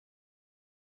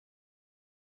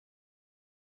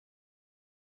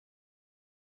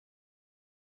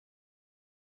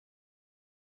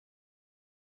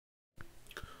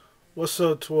What's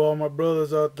up to all my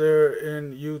brothers out there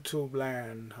in YouTube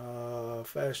land?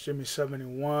 Fast Jimmy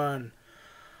 71.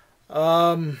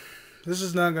 Um, this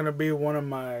is not gonna be one of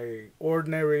my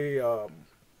ordinary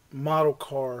model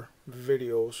car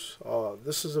videos.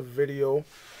 This is a video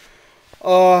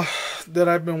uh, that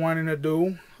I've been wanting to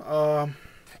do.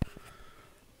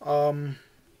 Um,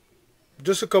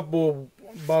 just about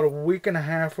a week and a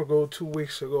half ago, 2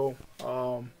 weeks ago.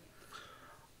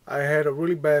 I had a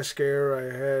really bad scare.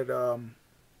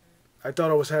 I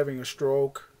thought I was having a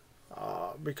stroke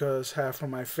because half of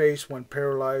my face went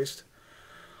paralyzed.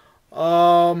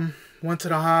 Went to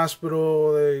the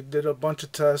hospital. They did a bunch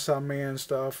of tests on me and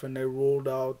stuff, and they ruled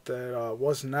out that I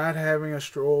was not having a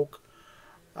stroke.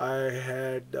 I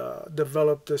had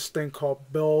developed this thing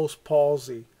called Bell's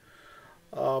palsy.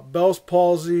 Bell's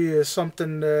palsy is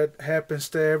something that happens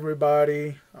to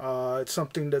everybody. It's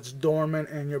something that's dormant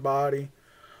in your body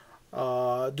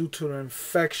due to an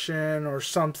infection or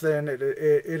something.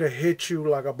 It'll hit you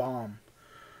like a bomb.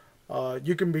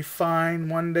 You can be fine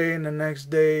one day, and the next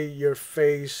day, your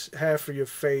face, half of your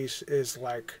face, is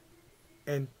like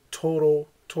in total.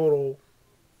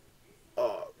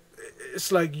 Uh,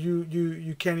 it's like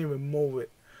you can't even move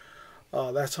it.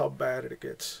 That's how bad it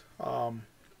gets.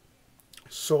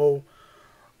 So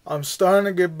I'm starting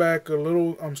to get back a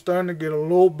little. I'm starting to get a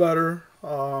little better.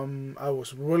 I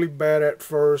was really bad at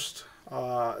first.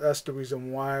 That's the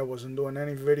reason why I wasn't doing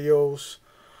any videos.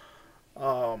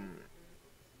 Um,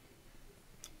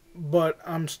 but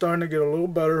I'm starting to get a little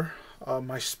better.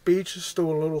 My speech is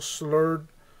still a little slurred.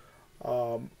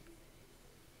 Um,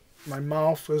 my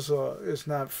mouth is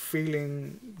not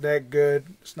feeling that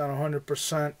good. It's not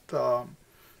 100%.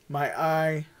 My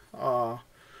eye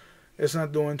it's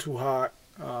not doing too hot.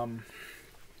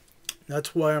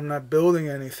 That's why I'm not building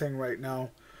anything right now.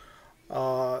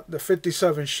 The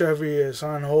 57 Chevy is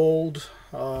on hold.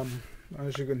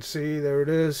 As you can see, there it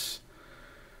is.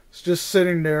 It's just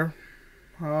sitting there,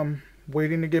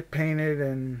 waiting to get painted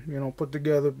and put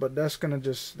together. But that's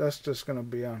just gonna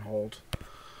be on hold.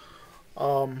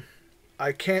 Um,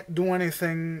 I can't do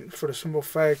anything for the simple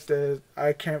fact that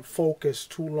I can't focus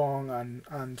too long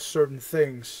on certain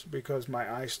things because my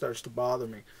eye starts to bother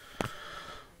me.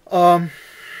 Um,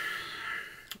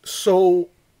 so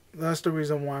that's the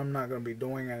reason why I'm not gonna be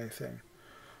doing anything.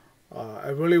 I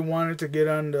really wanted to get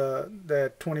on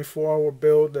that 24-hour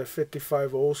build that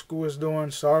 55 old school is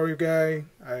doing. Sorry, guy,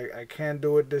 I can't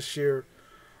do it this year.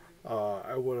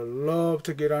 I would have loved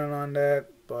to get on that,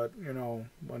 but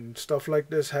when stuff like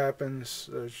this happens,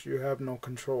 you have no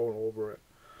control over it.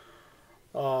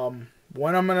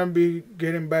 When I'm gonna be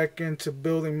getting back into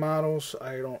building models,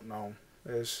 I don't know.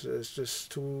 It's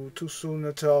just too soon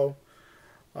to tell.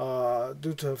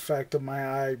 Due to the fact of my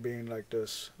eye being like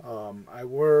this.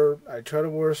 I try to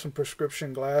wear some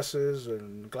prescription glasses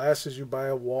and glasses you buy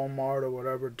at Walmart or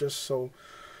whatever, just so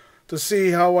to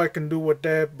see how I can do with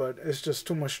that. But it's just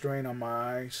too much strain on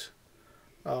my eyes.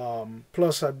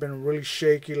 Plus, I've been really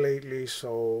shaky lately,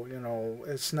 so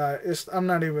it's not. I'm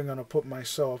not even gonna put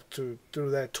myself through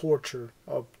that torture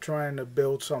of trying to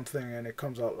build something and it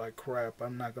comes out like crap.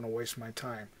 I'm not gonna waste my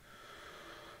time.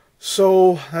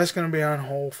 So that's gonna be on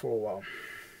hold for a while.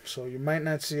 So you might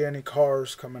not see any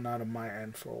cars coming out of my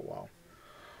end for a while.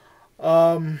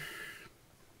 Um,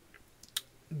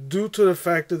 Due to the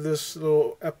fact of this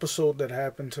little episode that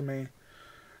happened to me,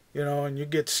 and you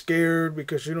get scared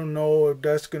because you don't know if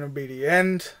that's gonna be the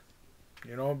end.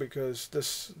 Because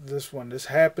this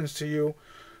happens to you.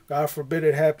 God forbid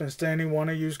it happens to any one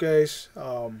of you guys.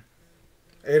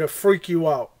 It'll freak you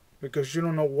out because you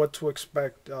don't know what to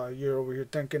expect. You're over here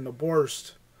thinking the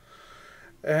worst.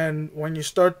 And when you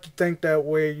start to think that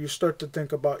way, you start to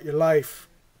think about your life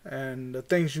and the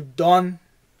things you've done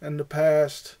in the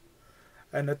past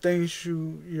and the things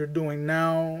you're doing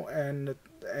now, and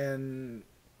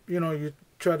you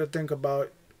try to think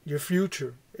about your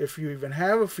future, if you even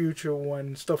have a future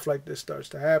when stuff like this starts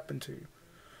to happen to you.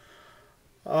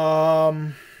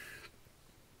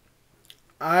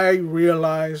 I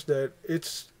realize that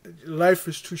it's life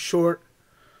is too short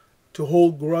to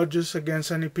hold grudges against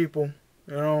any people,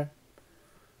 you know.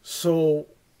 So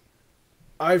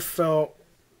I felt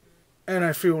and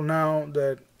I feel now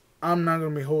that I'm not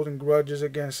going to be holding grudges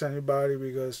against anybody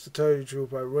because, to tell you the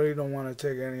truth, I really don't want to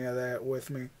take any of that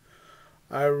with me.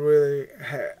 I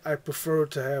prefer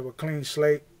to have a clean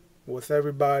slate with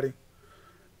everybody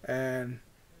and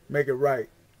make it right.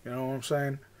 You know what I'm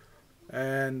saying?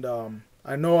 And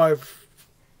I know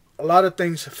a lot of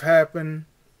things have happened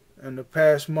in the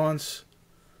past months.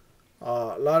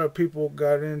 A lot of people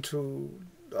got into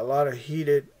a lot of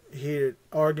heated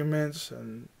arguments,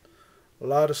 and A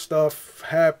lot of stuff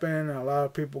happened. A lot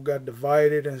of people got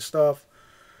divided and stuff.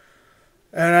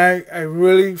 And I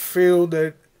really feel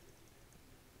that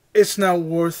it's not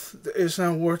worth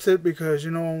it, because,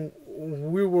 you know,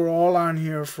 we were all on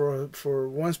here for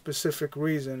one specific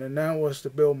reason, and that was to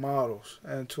build models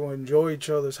and to enjoy each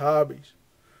other's hobbies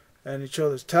and each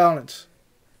other's talents.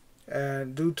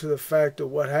 And due to the fact of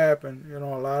what happened, you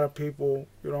know, a lot of people,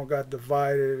 you know, got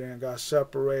divided and got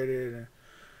separated, and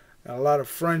a lot of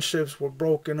friendships were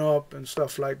broken up and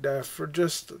stuff like that for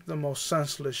just the most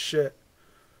senseless shit.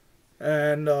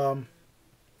 And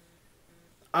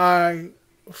I,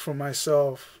 for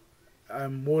myself,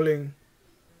 I'm willing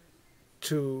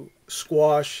to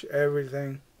squash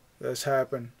everything that's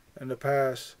happened in the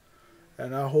past,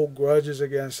 and I hold grudges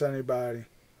against anybody.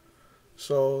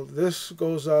 So this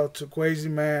goes out to Crazy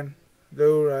Man.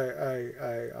 Dude,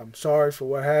 I'm sorry for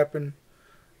what happened.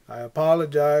 I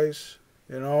apologize.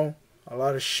 You know, a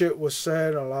lot of shit was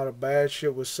said, a lot of bad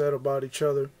shit was said about each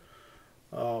other.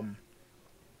 I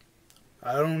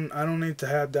don't need to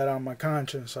have that on my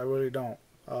conscience. I really don't.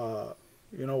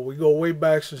 You know, we go way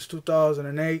back since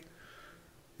 2008.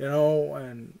 You know,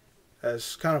 and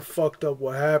that's kind of fucked up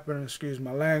what happened. Excuse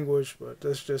my language, but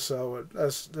that's just how it.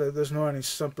 There's no any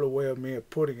simpler way of me of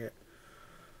putting it.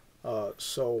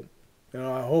 So, you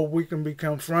know, I hope we can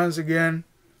become friends again.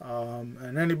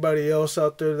 And anybody else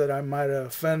out there that I might have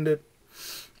offended,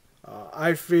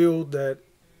 I feel that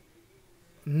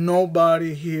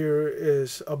nobody here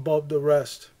is above the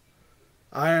rest.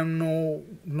 I am I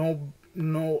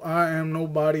am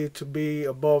nobody to be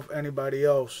above anybody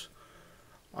else.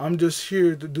 I'm just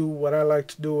here to do what I like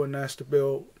to do, and that's to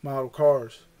build model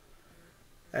cars.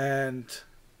 And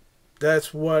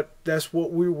that's what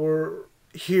we were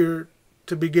here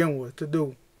to begin with, to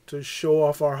do, to show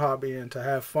off our hobby and to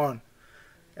have fun.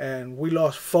 And we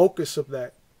lost focus of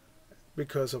that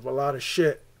because of a lot of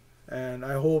shit. And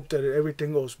I hope that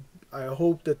I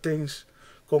hope that things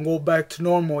gonna go back to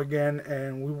normal again,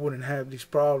 and we wouldn't have these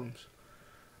problems.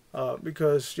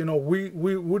 Because, you know,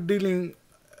 we're dealing,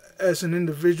 as an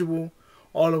individual,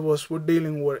 all of us, we're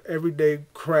dealing with everyday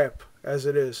crap as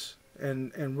it is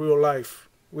in real life.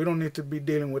 We don't need to be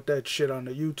dealing with that shit on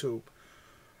the YouTube.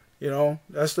 You know,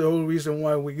 that's the whole reason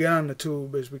why we get on the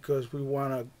tube, is because we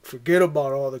want to forget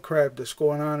about all the crap that's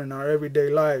going on in our everyday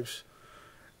lives.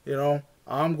 You know,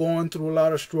 I'm going through a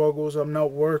lot of struggles. I'm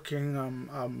not working.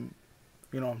 I'm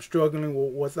you know, I'm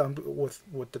struggling with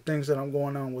the things that I'm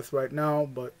going on with right now.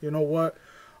 But you know what?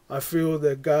 I feel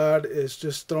that God is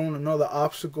just throwing another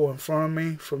obstacle in front of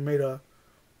me for me to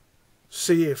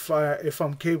see if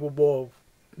I'm capable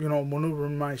of, you know,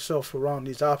 maneuvering myself around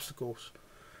these obstacles.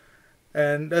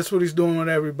 And that's what he's doing with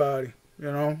everybody.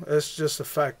 You know, it's just a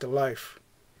fact of life.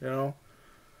 You know.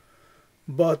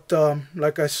 But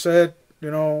like I said, you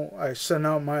know, I send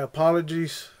out my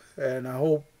apologies, and I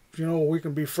hope, you know, we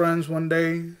can be friends one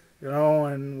day. You know,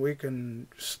 and we can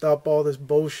stop all this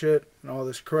bullshit and all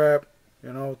this crap.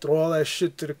 You know, throw all that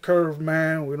shit to the curb,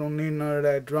 man. We don't need none of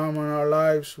that drama in our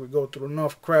lives. We go through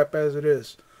enough crap as it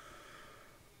is.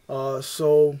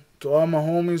 So, to all my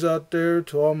homies out there,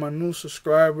 to all my new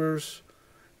subscribers,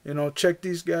 you know, check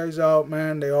these guys out,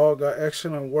 man. They all got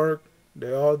excellent work.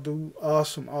 They all do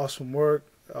awesome, awesome work.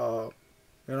 You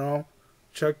know,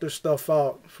 check their stuff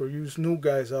out for you new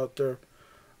guys out there.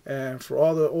 And for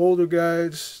all the older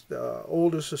guys, the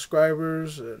older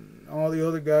subscribers, and all the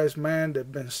other guys, man,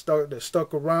 that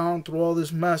stuck around through all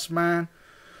this mess, man.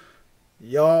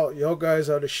 Y'all guys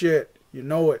are the shit. You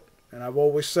know it. And I've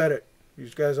always said it. You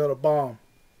guys are the bomb.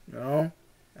 You know?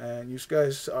 And you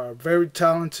guys are very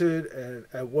talented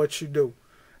at what you do.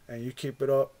 And you keep it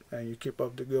up. And you keep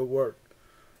up the good work.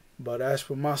 But as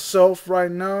for myself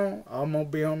right now, I'm going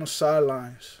to be on the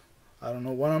sidelines. I don't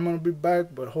know when I'm going to be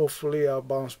back, but hopefully I'll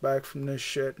bounce back from this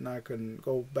shit and I can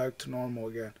go back to normal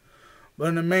again. But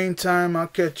in the meantime, I'll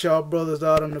catch y'all brothers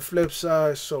out on the flip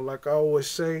side. So like I always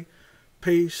say,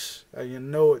 peace, and you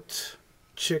know it,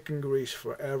 chicken grease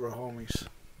forever, homies.